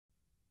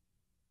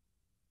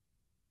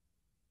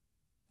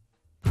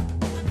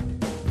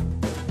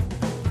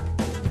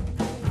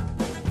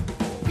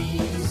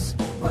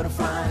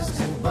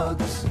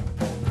bugs.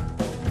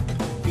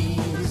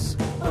 Bees,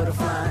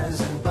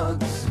 butterflies and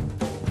bugs.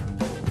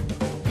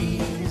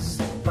 Bees,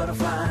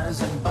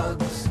 butterflies and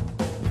bugs.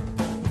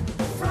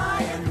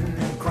 Flying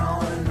and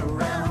crawling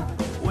around.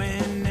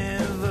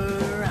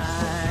 Whenever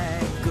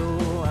I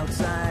go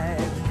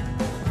outside,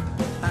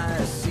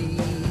 I see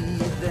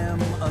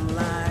them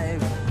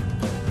alive.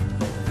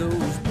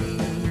 Those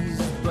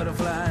bees,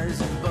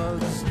 butterflies and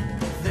bugs,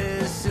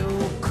 they're so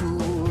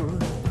cool.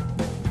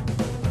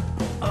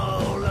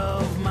 All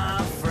of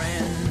my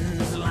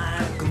friends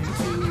like them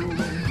too.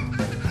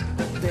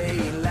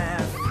 They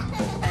laugh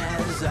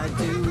as I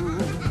do.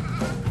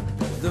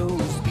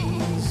 Those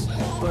bees,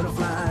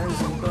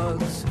 butterflies and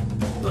bugs,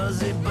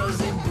 buzzy,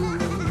 buzzy, boo.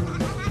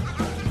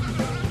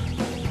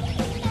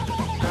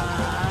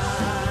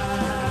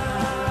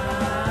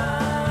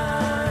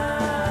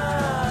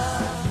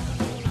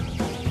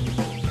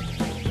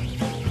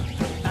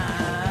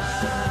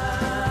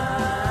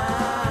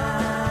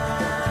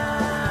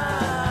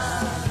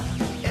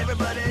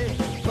 Everybody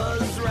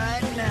buzz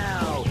right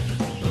now.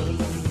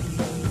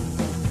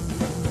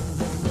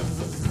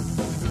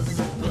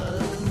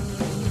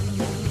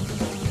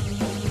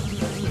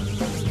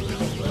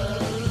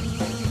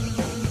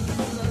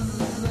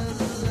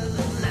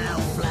 Now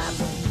flap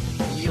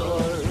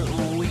your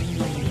wings.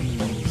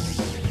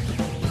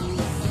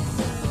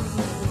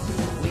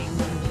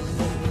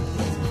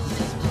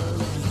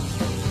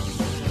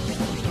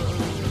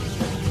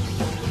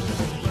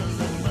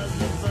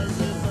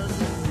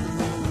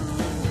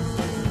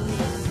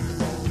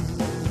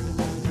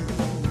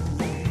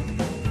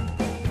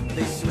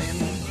 They swim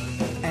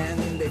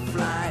and they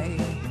fly,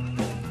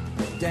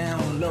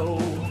 down low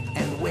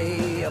and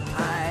way up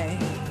high.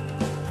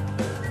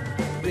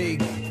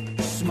 Big,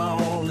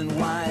 small and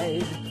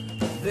wide,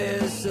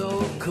 they're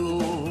so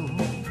cool.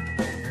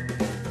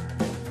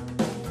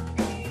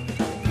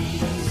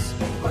 Bees,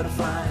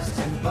 butterflies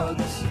and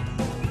bugs.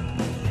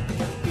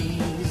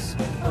 Bees,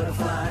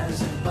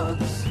 butterflies and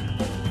bugs.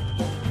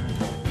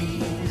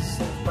 Bees,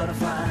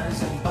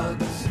 butterflies and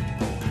bugs.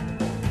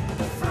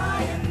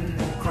 Flying,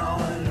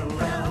 crawling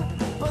around.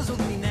 Buzz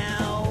with me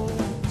now.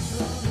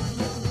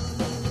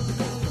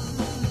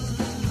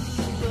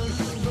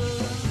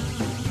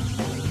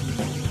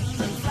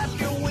 And flap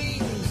your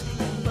wings.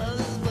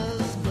 Buzz,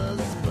 buzz,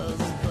 buzz,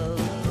 buzz,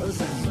 buzz.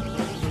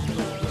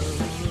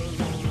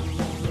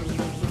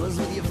 Buzz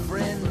with your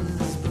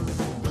friends. Buzz,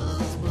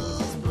 buzz,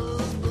 buzz,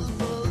 buzz, buzz,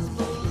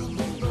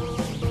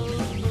 buzz.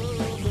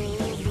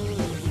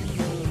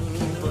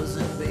 Keep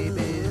buzzing,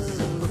 babies.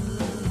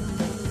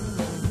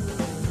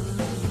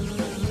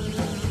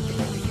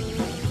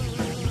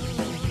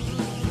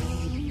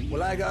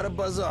 Well, I gotta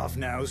buzz off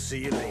now.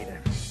 See you later.